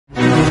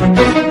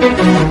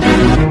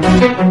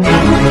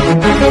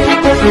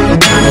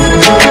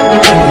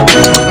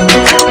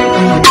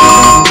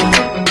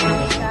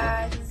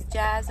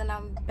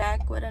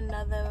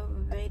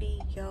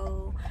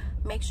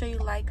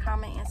like,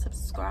 comment, and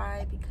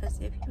subscribe, because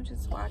if you're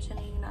just watching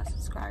and you're not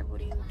subscribed,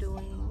 what are you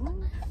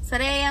doing?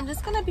 Today I'm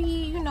just gonna be,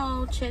 you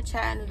know,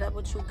 chit-chatting it up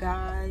with you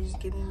guys,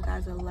 giving you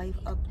guys a life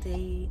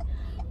update,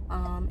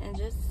 and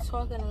just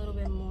talking a little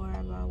bit more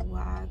about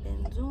what I've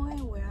been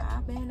doing, where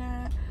I've been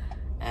at,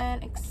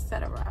 and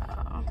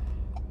etc.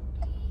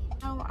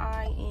 Now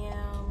I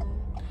am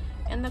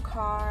in the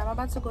car. I'm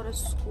about to go to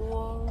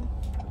school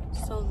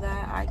so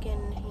that I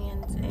can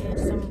hand in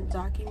some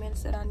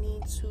documents that I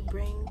need to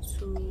bring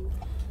to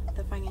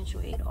the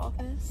financial aid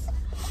office.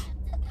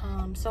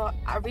 So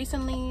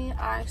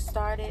I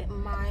started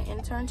my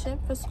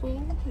internship for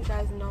school. You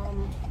guys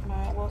know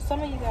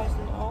some of you guys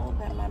know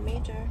that my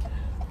major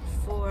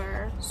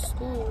for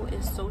school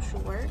is social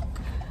work,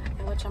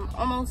 in which I'm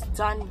almost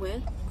done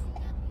with.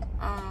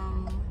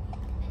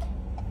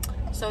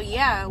 So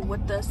yeah,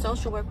 with the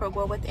social work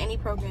program, with any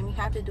program, you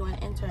have to do an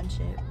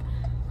internship,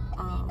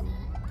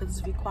 because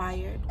it's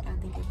required. I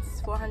think it's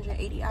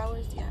 480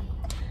 hours. Yeah.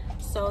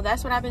 So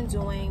that's what I've been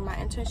doing. My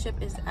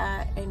internship is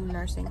at a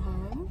nursing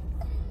home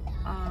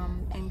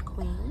in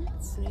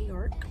Queens, New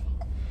York,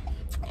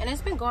 and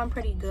it's been going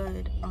pretty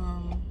good.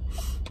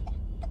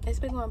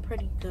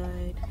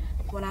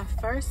 When I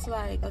first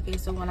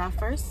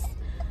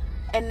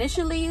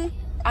initially,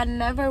 I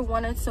never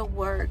wanted to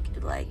work,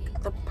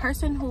 like, the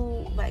person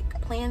who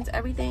like plans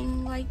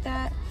everything like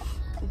that.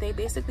 They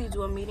basically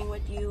do a meeting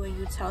with you and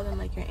you tell them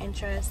like your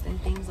interests and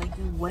things like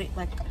you wouldn't,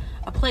 like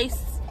a place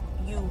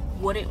you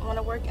wouldn't want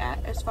to work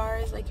at as far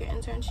as like your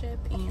internship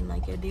and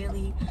like your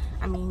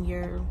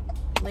your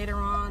later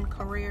on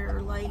career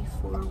or life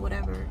or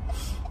whatever.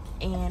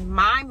 And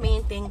my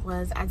main thing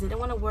was I didn't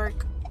want to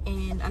work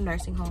in a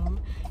nursing home,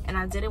 and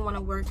I didn't want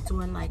to work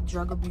doing like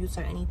drug abuse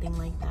or anything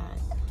like that.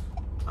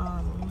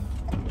 Let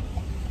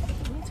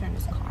me turn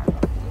this car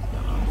off.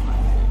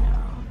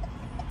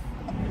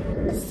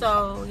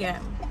 So yeah,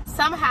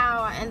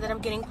 somehow I ended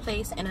up getting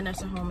placed in a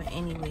nursing home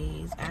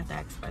anyways, after I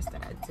expressed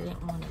that I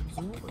didn't want to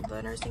do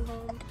the nursing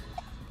home.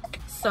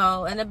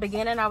 So in the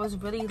beginning I was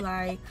really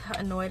like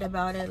annoyed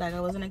about it. Like I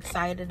wasn't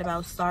excited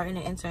about starting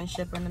an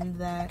internship or none of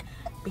that,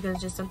 because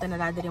it's just something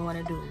that I didn't want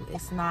to do.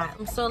 It's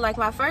not. So like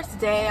my first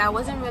day, I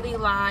wasn't really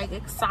like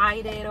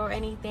excited or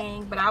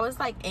anything, but I was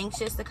like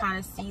anxious to kind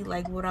of see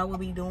like what I would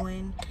be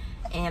doing.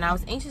 And I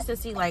was anxious to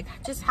see like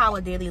just how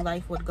a daily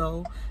life would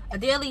go. A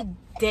daily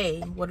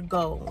day would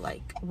go,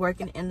 like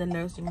working in the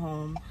nursing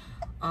home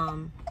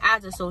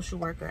as a social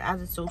worker, as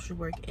a social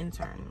work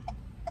intern.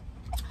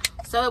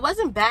 So it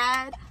wasn't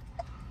bad.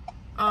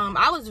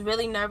 I was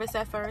really nervous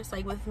at first,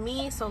 like with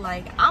me. So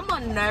like I'm a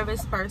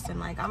nervous person.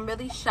 Like I'm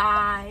really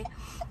shy.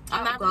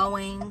 I'm not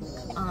going.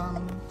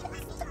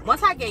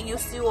 Once I get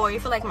used to, or you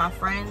feel like my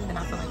friend, then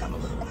I feel like I'm a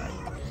little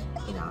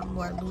like, you know, I'm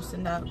more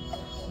loosened up.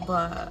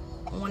 But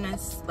when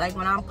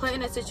I'm put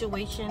in a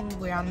situation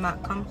where I'm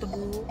not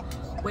comfortable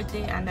with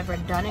it, I never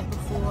done it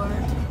before,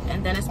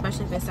 and then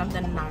especially if it's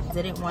something that I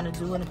didn't want to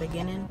do in the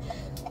beginning,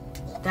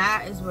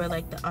 that is where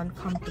like the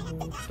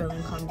uncomfortable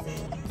feeling comes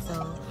in.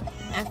 So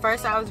at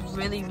first I was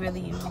really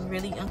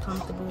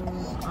uncomfortable,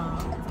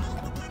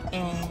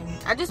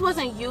 and I just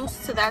wasn't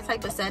used to that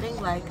type of setting.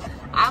 Like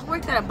I've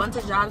worked at a bunch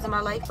of jobs in my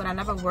life, but I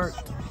never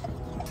worked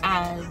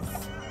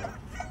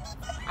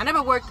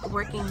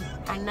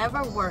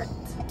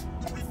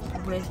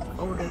with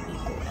older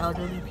people,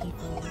 elderly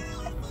people,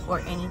 or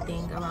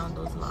anything around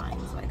those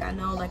lines. Like I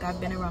know, like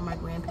I've been around my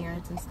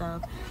grandparents and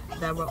stuff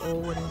that were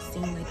old and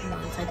seen like, you know,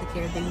 the type of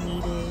care they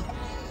needed,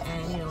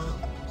 and you know,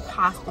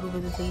 hospital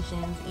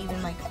visitations.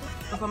 Even like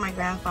before my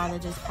grandfather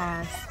just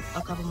passed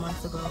a couple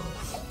months ago,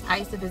 I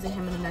used to visit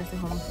him in a nursing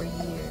home for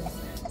years.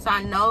 So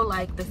I know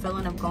like the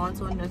feeling of going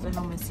to a nursing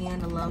home and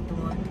seeing a loved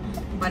one,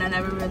 but I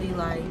never really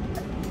like,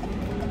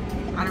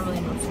 I don't really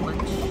know too much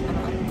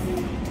about it.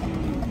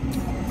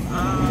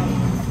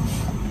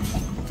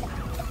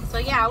 So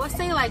yeah, I would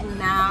say like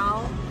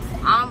now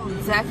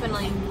I'm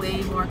definitely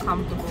way more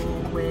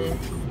comfortable with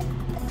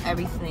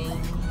everything.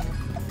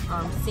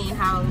 Seeing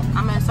how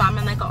I'm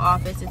in like an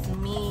office. It's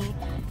me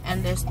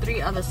and there's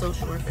 3 other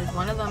social workers.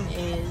 One of them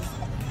is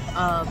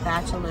a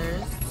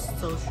bachelor's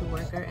social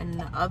worker, and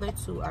the other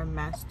 2 are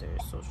master's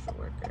social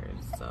workers,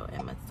 so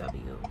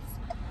MSWs.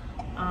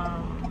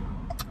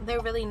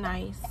 They're really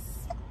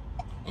nice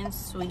and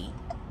sweet,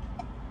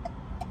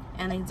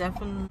 and they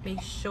definitely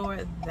make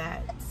sure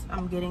that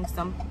I'm getting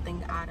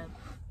something out of.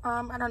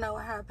 I don't know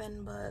what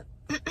happened, but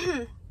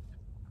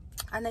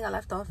I think I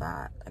left off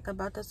at like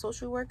about the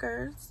social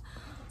workers.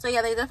 So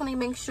yeah, they definitely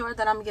make sure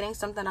that I'm getting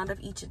something out of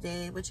each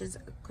day, which is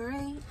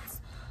great,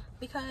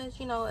 because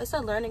you know it's a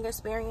learning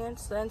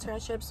experience, the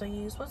internship. So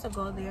you're supposed to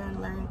go there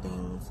and learn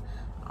things.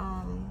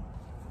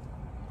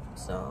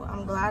 So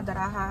I'm glad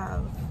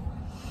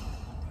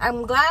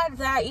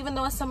that even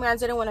though it's somewhere I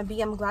didn't want to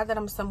be, I'm glad that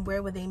I'm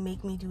somewhere where they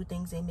make me do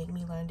things, they make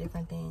me learn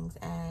different things,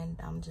 and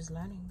I'm just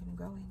learning and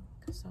growing.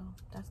 So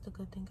that's the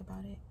good thing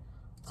about it.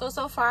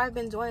 So far I've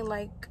been doing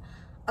like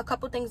a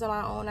couple things on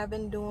my own. I've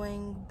been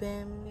doing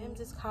BIM. BIM's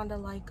is kind of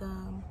like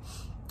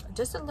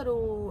just a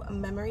little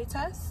memory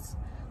test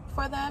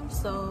for them.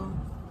 So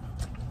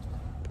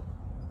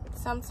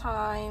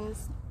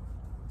sometimes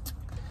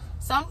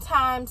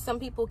some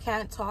people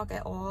can't talk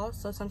at all,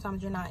 so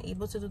sometimes you're not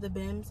able to do the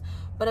BIMS.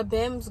 But a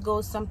BIMS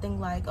goes something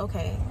like,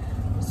 okay,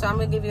 so I'm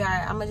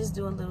gonna just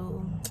do a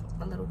little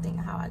thing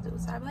of how I do.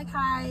 So I'm like,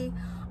 hi,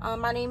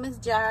 my name is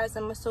Jazz.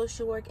 I'm a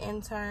social work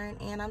intern,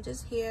 and I'm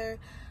just here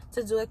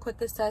to do a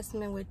quick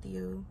assessment with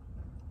you.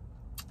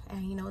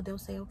 And you know, they'll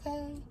say,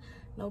 okay,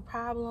 no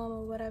problem,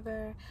 or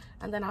whatever.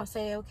 And then I'll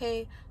say,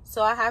 okay,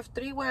 so I have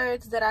 3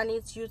 words that I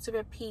need you to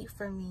repeat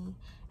for me,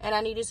 and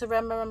I need you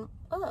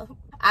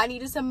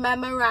to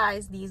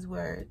memorize these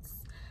words.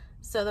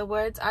 So the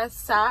words are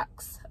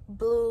socks,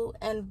 blue,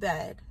 and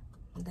bed.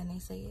 And then they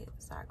say it,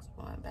 socks,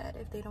 blue, and bed.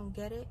 If they don't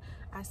get it,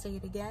 I say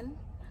it again,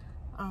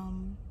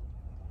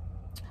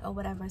 or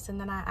whatever. So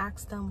then I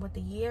ask them what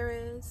the year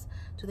is.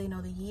 Do they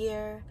know the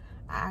year?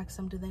 I ask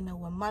them, do they know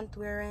what month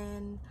we're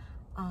in?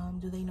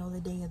 Do they know the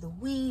day of the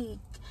week?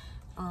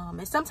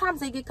 And sometimes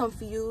they get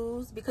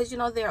confused because, you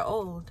know, they're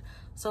old.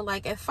 So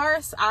like at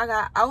first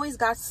I always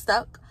got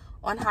stuck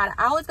on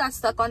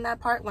that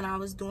part when I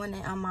was doing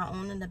it on my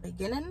own in the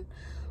beginning.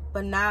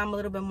 But now I'm a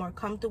little bit more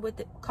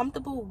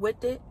comfortable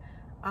with it,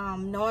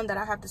 knowing that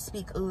I have to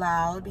speak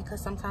loud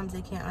because sometimes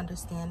they can't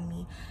understand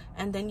me.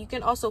 And then you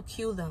can also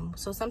cue them.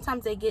 So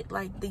sometimes they get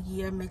like the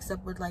year mixed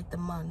up with like the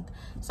month.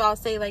 So I'll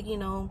say like, you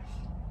know,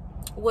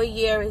 what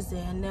year is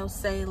it? And they'll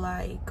say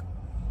like,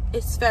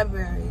 it's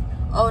February.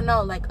 Oh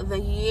no, like the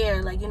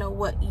year, like, you know,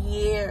 what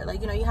year, like,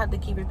 you know, you have to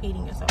keep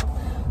repeating yourself.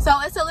 So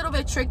it's a little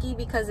bit tricky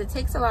because it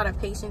takes a lot of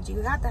patience.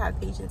 You have to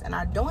have patience, and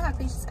I don't have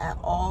patience at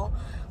all.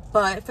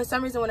 But for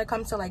some reason, when it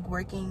comes to like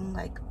working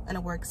like in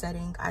a work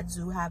setting, I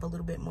do have a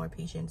little bit more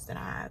patience than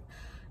I have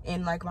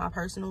in like my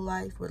personal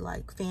life with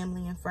like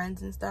family and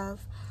friends and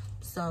stuff.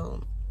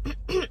 So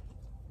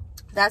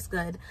that's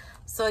good.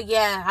 So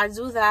yeah, I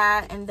do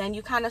that, and then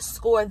you kind of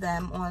score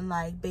them on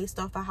like based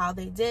off of how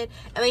they did,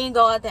 and then you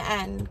go at the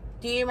end.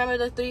 Do you remember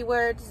the 3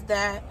 words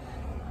that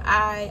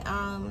I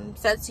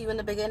said to you in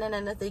the beginning?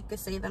 And if they could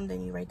say them,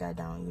 then you write that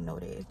down. You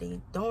note it. If they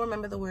don't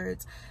remember the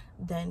words,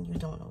 then you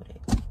don't note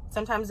it.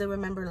 Sometimes they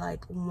remember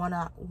like one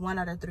out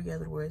of 3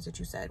 other words that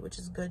you said, which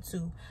is good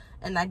too,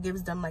 and that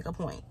gives them like a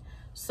point.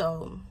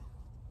 So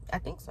I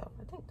think so.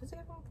 Does it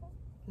give them a point?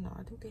 No,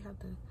 I think they have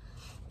the.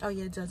 Oh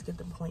yeah, it does give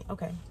them a point.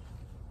 Okay.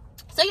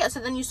 So yeah, so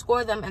then you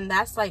score them, and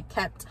that's like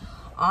kept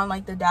on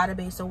like the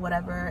database or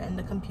whatever in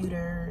the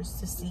computers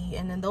to see.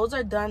 And then those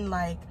are done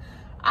like,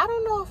 I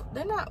don't know if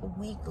they're not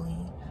weekly,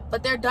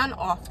 but they're done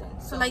often.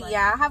 So like,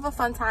 yeah, I have a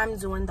fun time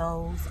doing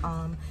those.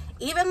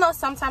 Even though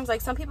sometimes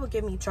like some people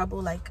give me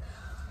trouble, like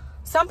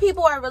some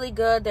people are really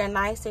good, they're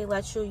nice, they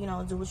let you, you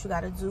know, do what you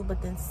gotta do.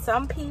 But then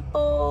some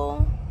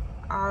people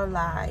are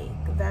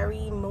like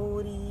very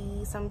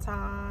moody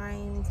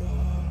sometimes,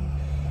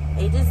 and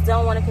they just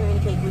don't want to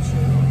communicate with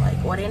you,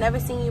 like, or they never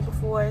seen you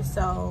before,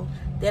 so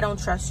they don't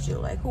trust you.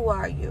 Like, who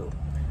are you?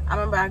 I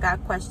remember I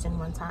got questioned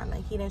one time,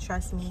 like he didn't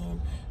trust me,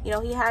 and you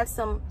know, he had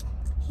some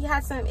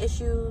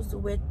issues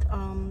with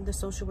the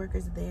social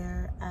workers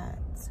there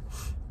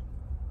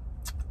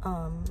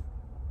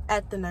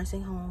at the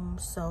nursing home.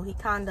 So he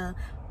kind of,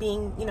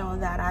 being, you know,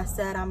 that I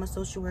said I'm a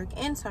social work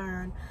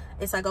intern,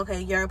 it's like,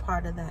 okay, you're a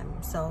part of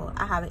them, so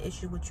I have an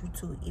issue with you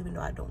too, even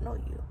though I don't know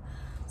you.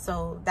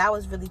 So that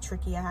was really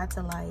tricky. I had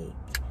to like,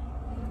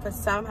 for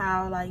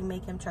somehow like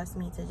make him trust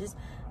me to just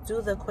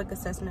do the quick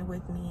assessment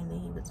with me, and then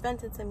he was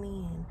venting to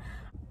me. And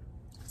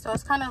so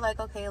it's kind of like,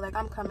 okay, like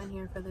I'm coming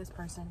here for this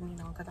person, you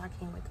know, because I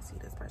can't wait to see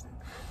this person.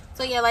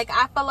 So yeah, like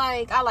I feel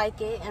like I like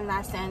it in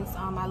that sense.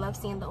 I love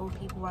seeing the old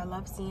people. I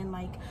love seeing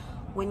like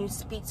when you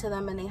speak to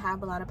them and they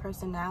have a lot of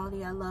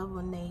personality. I love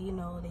when they, you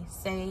know, they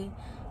say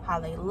how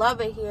they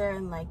love it here,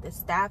 and like the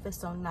staff is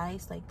so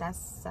nice. Like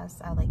that's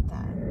I like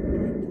that.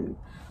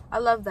 I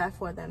love that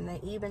for them.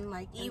 They even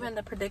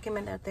the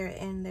predicament that they're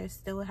in, they're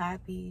still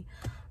happy.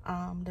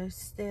 They're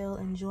still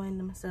enjoying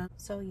themselves.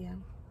 So yeah,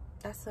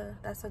 that's how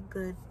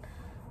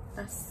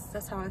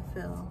I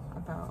feel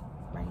about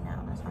right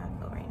now. That's how I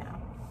feel right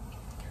now.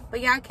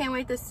 But yeah, I can't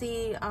wait to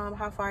see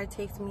how far it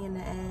takes me in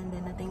the end,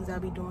 and the things I'll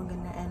be doing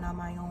in the end on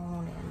my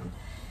own, and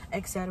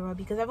etc.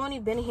 Because I've only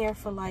been here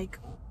for like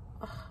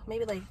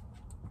maybe like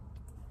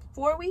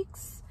 4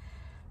 weeks.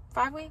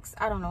 5 weeks,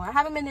 I don't know. I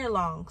haven't been there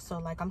long, so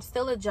like I'm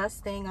still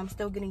adjusting. I'm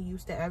still getting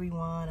used to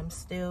everyone. I'm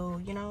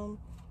still, you know,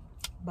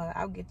 but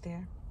I'll get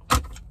there.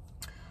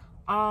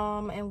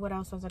 And what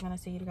else was I gonna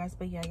say to you guys?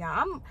 But yeah,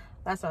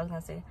 that's what I was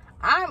gonna say.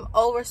 I'm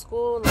over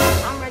school.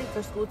 Like, I'm ready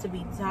for school to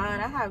be done.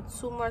 I have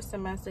 2 more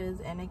semesters,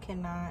 and it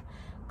cannot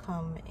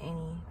come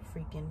any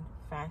freaking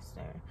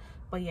faster.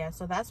 But yeah,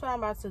 so that's what I'm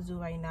about to do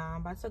right now.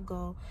 I'm about to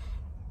go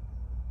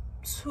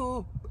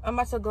to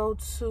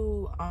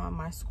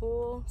my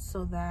school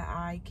so that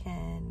I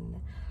can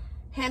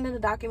hand in the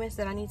documents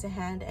that I need to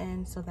hand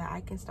in, so that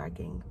I can start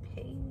getting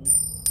paid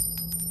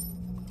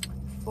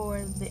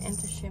for the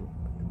internship,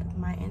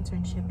 my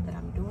internship that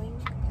I'm doing,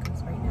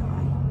 because right now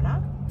I am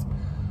not.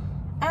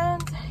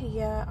 And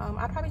yeah,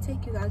 I'll probably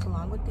take you guys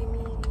along with me.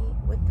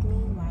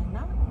 Why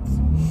not?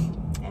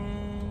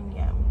 And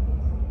yeah,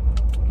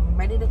 I'm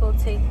ready to go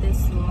take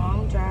this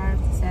long drive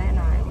to Staten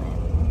Island.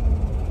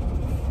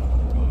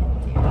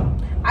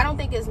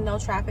 like it's no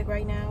traffic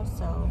right now,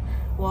 so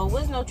well, it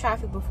was no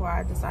traffic before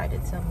I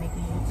decided to make a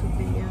YouTube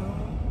video.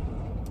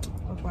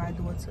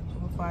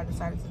 Before I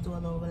decided to do a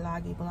little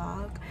vloggy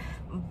vlog,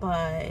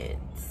 but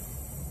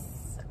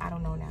I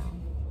don't know now.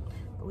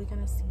 But we're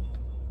gonna see.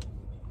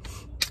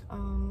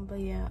 But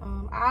yeah,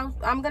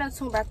 I'm gonna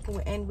tune back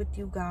in with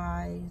you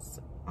guys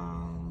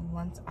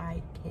once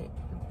I get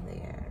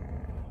there.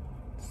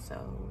 So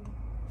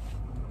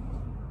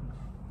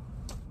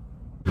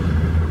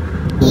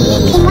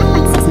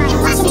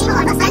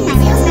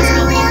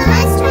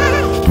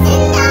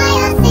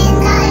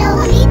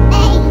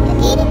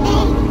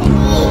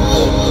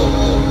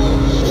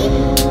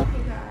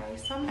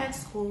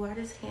I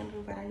just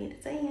handled what I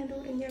needed to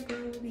handle, and your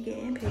girl will be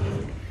getting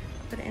paid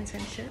for the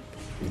internship.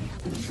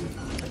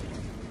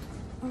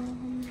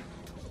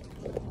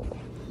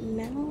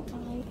 Now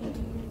I am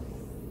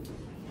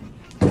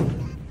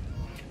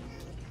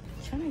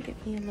trying to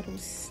get me a little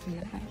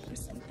snack or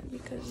something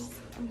because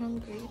I'm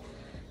hungry.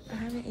 I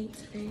haven't ate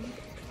today,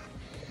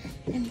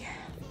 and yeah.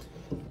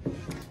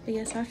 But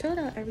yes, I filled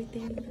out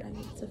everything that I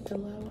need to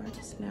fill out. I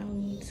just now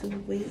need to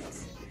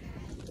wait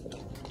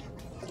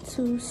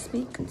to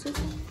speak to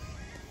them.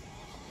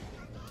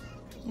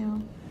 Yeah.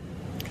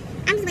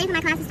 I'm just waiting for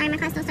my class to start. My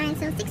class don't start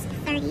until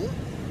 6:30.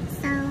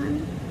 So I'm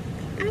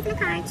just in the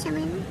car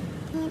chilling,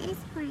 and it is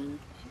pouring.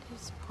 It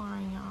is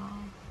pouring, y'all.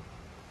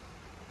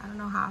 I don't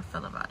know how I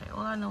feel about it.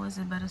 All I know is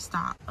it better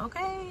stop.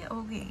 Okay,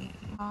 okay.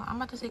 I'm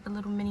about to take a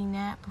little mini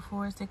nap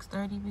before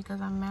 6:30 because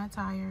I'm mad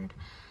tired,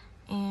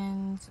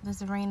 and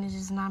this rain is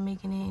just not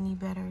making it any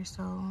better.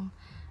 So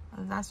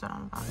that's what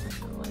I'm about to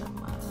do. I'm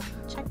gonna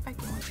check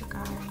back in with you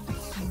guys.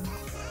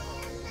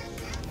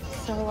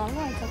 So I'm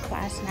going to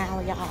class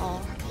now,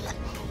 y'all.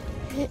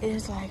 It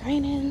is like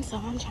raining, so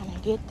I'm trying to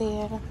get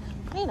there.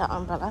 I need an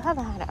umbrella. I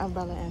haven't had an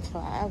umbrella in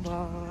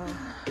forever.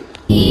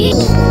 Hey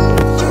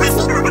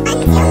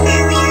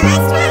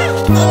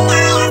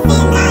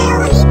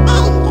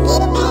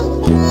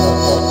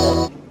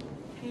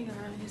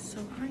guys, so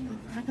I am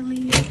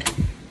finally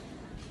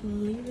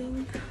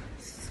leaving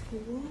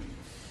school.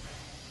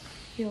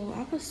 Yo,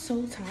 I was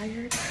so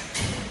tired.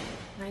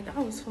 Like, I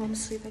was falling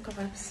asleep in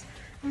class.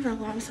 I don't know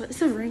why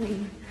it's a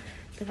rain.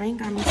 The rain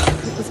got me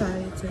super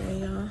tired today,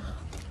 y'all.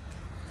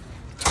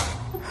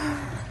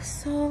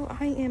 So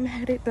I am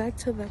headed back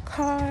to the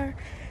car,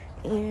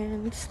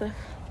 and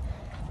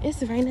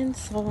it's raining,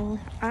 so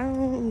I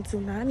do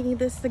not need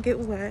this to get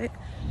wet.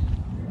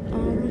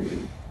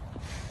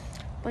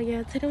 But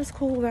yeah, today was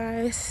cool,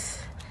 guys.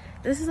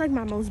 This is like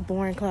my most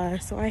boring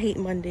class, so I hate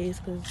Mondays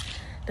because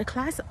the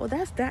class, oh,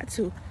 that's that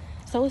too.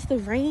 So it's the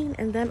rain,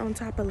 and then on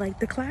top of, like,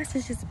 the class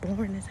is just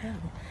boring as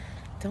hell.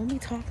 Don't be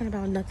talking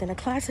about nothing. The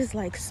class is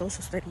like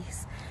social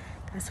studies.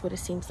 That's what it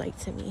seems like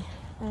to me.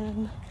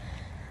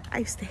 I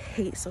used to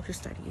hate social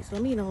studies.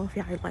 Let me know if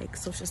y'all like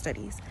social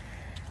studies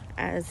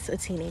as a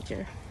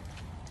teenager.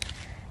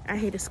 I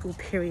hated school,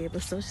 period,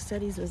 but social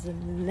studies was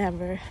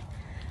never,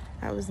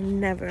 I was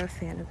never a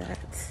fan of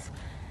that.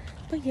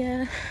 But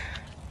yeah,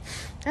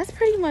 that's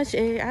pretty much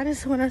it. I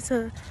just wanted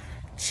to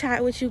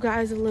chat with you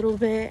guys a little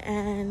bit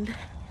and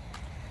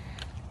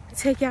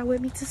take y'all with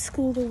me to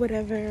school or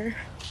whatever.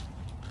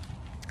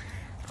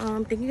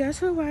 Thank you guys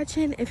for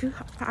watching. If you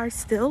are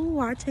still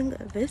watching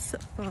this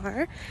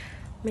far,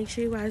 make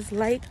sure you guys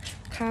like,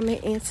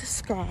 comment, and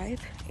subscribe,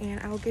 and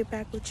I'll get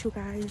back with you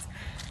guys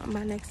on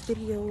my next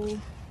video.